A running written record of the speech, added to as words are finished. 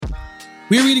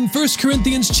We're reading 1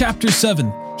 Corinthians chapter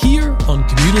 7 here on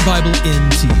Commuter Bible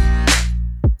NT.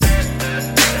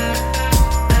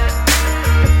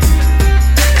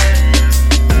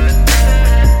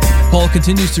 Paul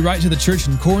continues to write to the church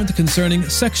in Corinth concerning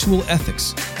sexual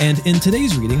ethics, and in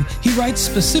today's reading, he writes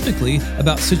specifically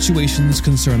about situations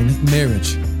concerning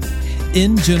marriage.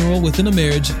 In general, within a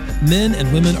marriage, men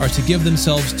and women are to give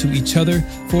themselves to each other,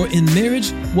 for in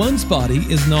marriage, one's body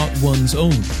is not one's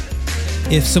own.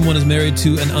 If someone is married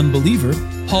to an unbeliever,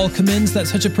 Paul commends that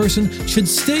such a person should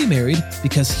stay married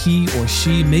because he or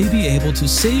she may be able to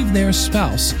save their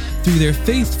spouse through their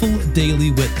faithful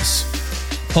daily witness.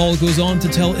 Paul goes on to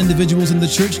tell individuals in the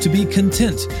church to be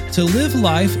content to live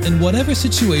life in whatever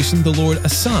situation the Lord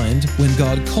assigned when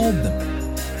God called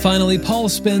them. Finally, Paul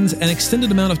spends an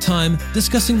extended amount of time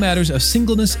discussing matters of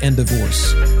singleness and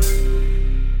divorce.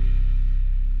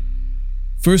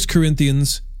 1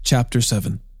 Corinthians chapter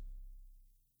 7.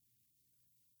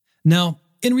 Now,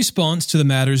 in response to the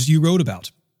matters you wrote about,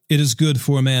 it is good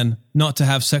for a man not to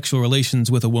have sexual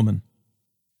relations with a woman.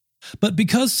 But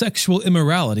because sexual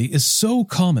immorality is so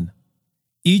common,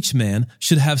 each man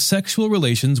should have sexual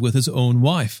relations with his own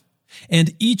wife,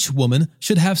 and each woman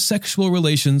should have sexual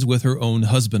relations with her own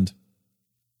husband.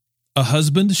 A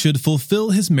husband should fulfill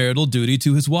his marital duty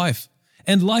to his wife,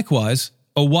 and likewise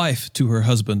a wife to her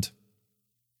husband.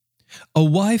 A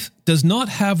wife does not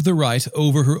have the right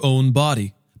over her own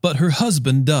body, but her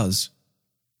husband does.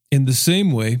 In the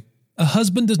same way, a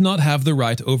husband does not have the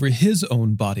right over his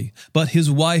own body, but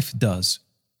his wife does.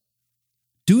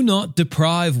 Do not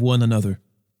deprive one another,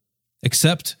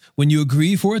 except when you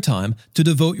agree for a time to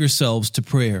devote yourselves to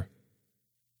prayer.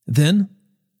 Then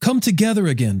come together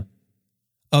again.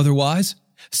 Otherwise,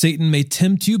 Satan may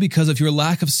tempt you because of your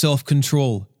lack of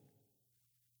self-control.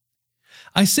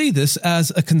 I say this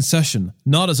as a concession,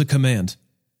 not as a command.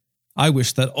 I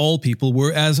wish that all people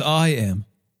were as I am.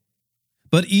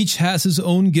 But each has his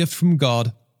own gift from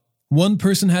God. One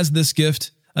person has this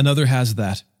gift, another has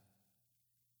that.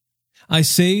 I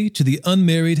say to the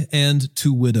unmarried and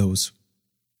to widows,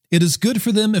 it is good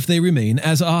for them if they remain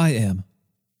as I am.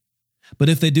 But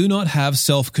if they do not have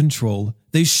self-control,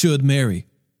 they should marry,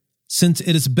 since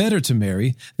it is better to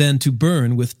marry than to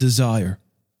burn with desire.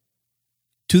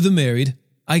 To the married,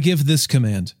 I give this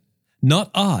command,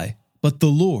 not I, but the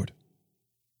Lord.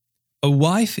 A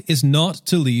wife is not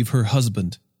to leave her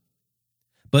husband.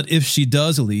 But if she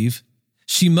does leave,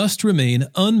 she must remain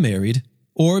unmarried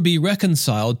or be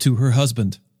reconciled to her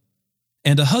husband.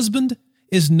 And a husband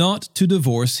is not to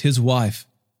divorce his wife.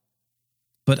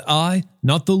 But I,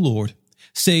 not the Lord,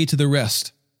 say to the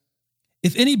rest,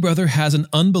 if any brother has an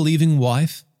unbelieving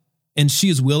wife, and she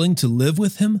is willing to live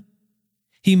with him,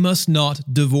 he must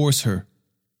not divorce her.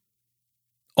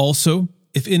 Also,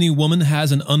 if any woman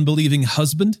has an unbelieving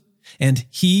husband, and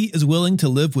he is willing to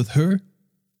live with her,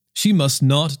 she must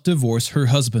not divorce her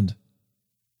husband.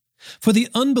 For the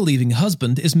unbelieving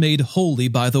husband is made holy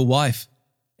by the wife,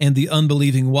 and the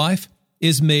unbelieving wife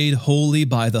is made holy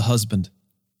by the husband.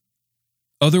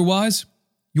 Otherwise,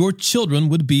 your children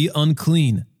would be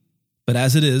unclean, but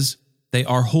as it is, they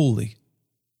are holy.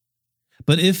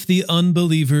 But if the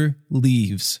unbeliever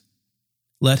leaves,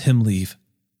 let him leave.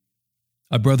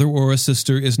 A brother or a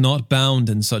sister is not bound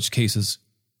in such cases.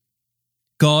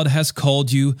 God has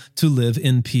called you to live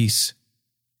in peace.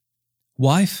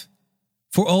 Wife,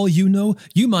 for all you know,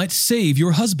 you might save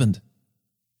your husband.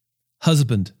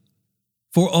 Husband,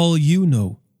 for all you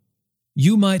know,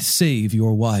 you might save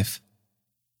your wife.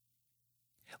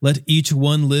 Let each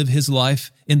one live his life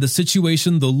in the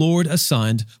situation the Lord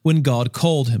assigned when God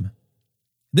called him.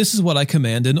 This is what I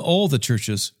command in all the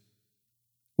churches.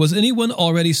 Was anyone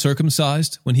already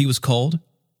circumcised when he was called?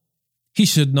 He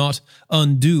should not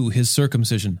undo his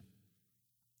circumcision.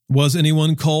 Was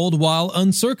anyone called while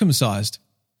uncircumcised?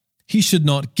 He should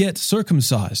not get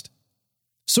circumcised.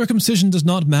 Circumcision does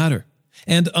not matter,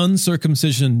 and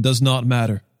uncircumcision does not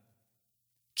matter.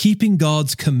 Keeping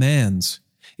God's commands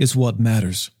is what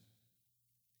matters.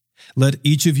 Let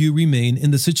each of you remain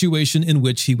in the situation in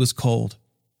which he was called.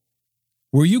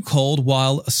 Were you called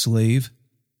while a slave?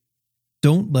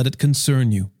 Don't let it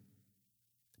concern you.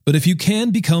 But if you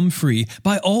can become free,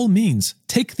 by all means,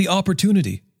 take the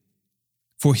opportunity.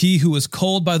 For he who is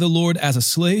called by the Lord as a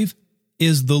slave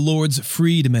is the Lord's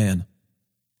freedman.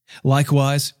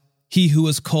 Likewise, he who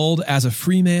is called as a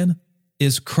free man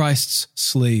is Christ's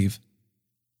slave.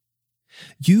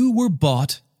 You were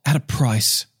bought at a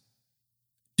price.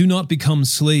 Do not become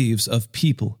slaves of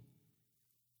people.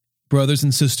 Brothers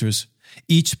and sisters,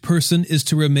 each person is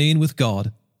to remain with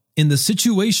God in the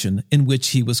situation in which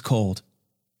he was called.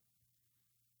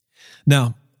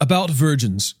 Now, about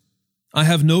virgins. I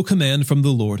have no command from the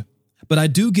Lord, but I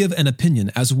do give an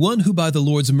opinion as one who by the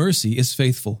Lord's mercy is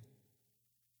faithful.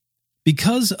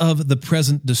 Because of the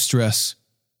present distress,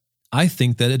 I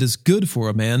think that it is good for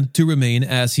a man to remain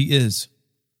as he is.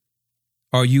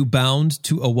 Are you bound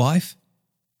to a wife?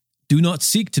 Do not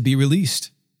seek to be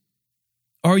released.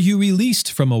 Are you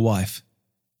released from a wife?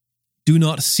 Do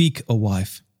not seek a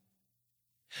wife.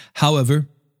 However,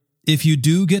 if you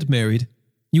do get married,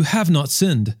 you have not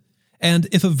sinned, and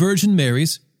if a virgin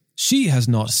marries, she has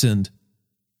not sinned.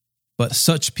 But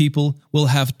such people will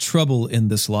have trouble in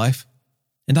this life,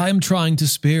 and I am trying to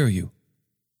spare you.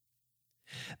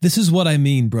 This is what I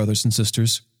mean, brothers and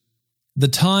sisters. The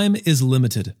time is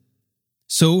limited.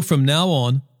 So from now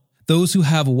on, those who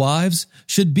have wives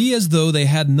should be as though they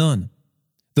had none,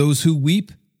 those who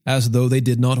weep as though they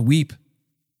did not weep,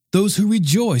 those who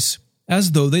rejoice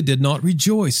as though they did not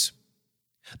rejoice,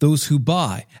 those who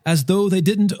buy as though they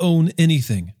didn't own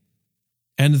anything,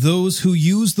 and those who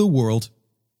use the world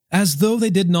as though they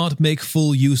did not make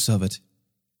full use of it.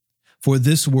 For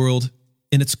this world,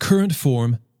 in its current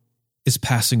form, is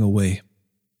passing away.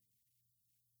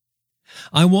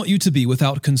 I want you to be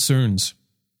without concerns.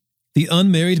 The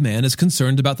unmarried man is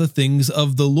concerned about the things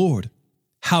of the Lord,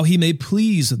 how he may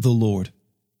please the Lord.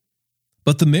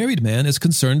 But the married man is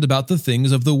concerned about the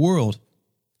things of the world,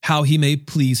 how he may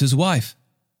please his wife.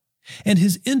 And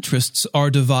his interests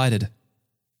are divided.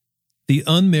 The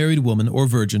unmarried woman or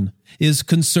virgin is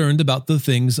concerned about the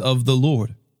things of the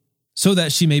Lord, so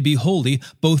that she may be holy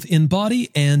both in body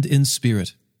and in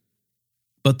spirit.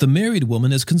 But the married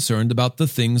woman is concerned about the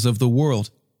things of the world,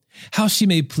 how she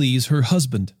may please her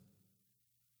husband.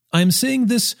 I am saying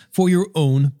this for your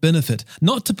own benefit,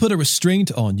 not to put a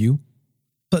restraint on you,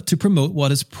 but to promote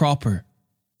what is proper,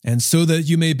 and so that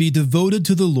you may be devoted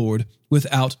to the Lord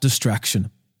without distraction.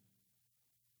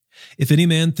 If any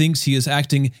man thinks he is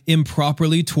acting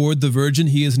improperly toward the virgin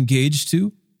he is engaged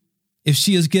to, if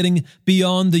she is getting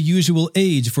beyond the usual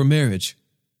age for marriage,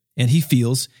 and he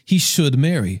feels he should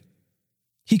marry,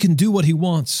 he can do what he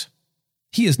wants.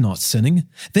 He is not sinning.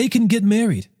 They can get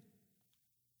married.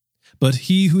 But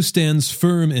he who stands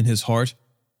firm in his heart,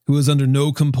 who is under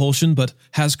no compulsion but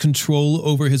has control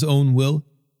over his own will,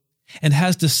 and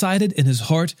has decided in his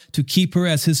heart to keep her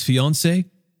as his fiancée,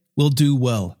 will do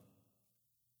well.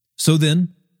 So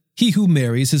then, he who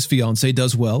marries his fiancée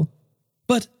does well,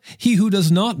 but he who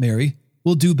does not marry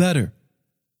will do better.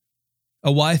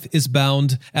 A wife is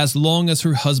bound as long as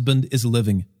her husband is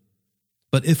living.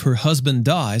 But if her husband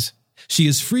dies, she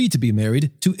is free to be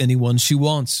married to anyone she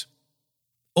wants,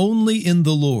 only in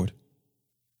the Lord.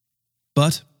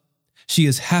 But she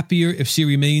is happier if she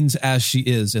remains as she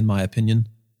is, in my opinion.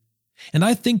 And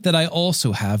I think that I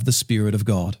also have the Spirit of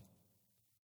God.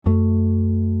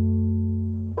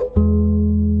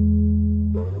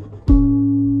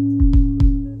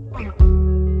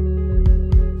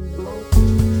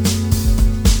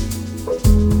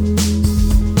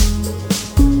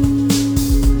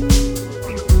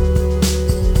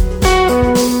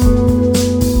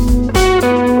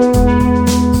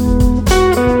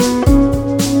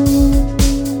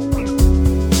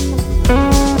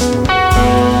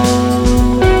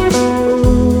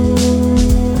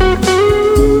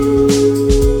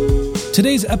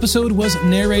 Today's episode was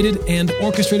narrated and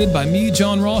orchestrated by me,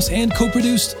 John Ross, and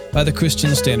co-produced by the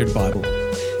Christian Standard Bible.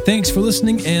 Thanks for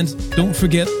listening, and don't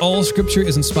forget, all Scripture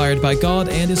is inspired by God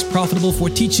and is profitable for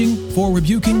teaching, for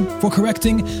rebuking, for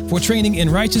correcting, for training in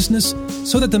righteousness,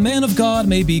 so that the man of God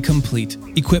may be complete,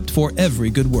 equipped for every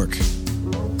good work.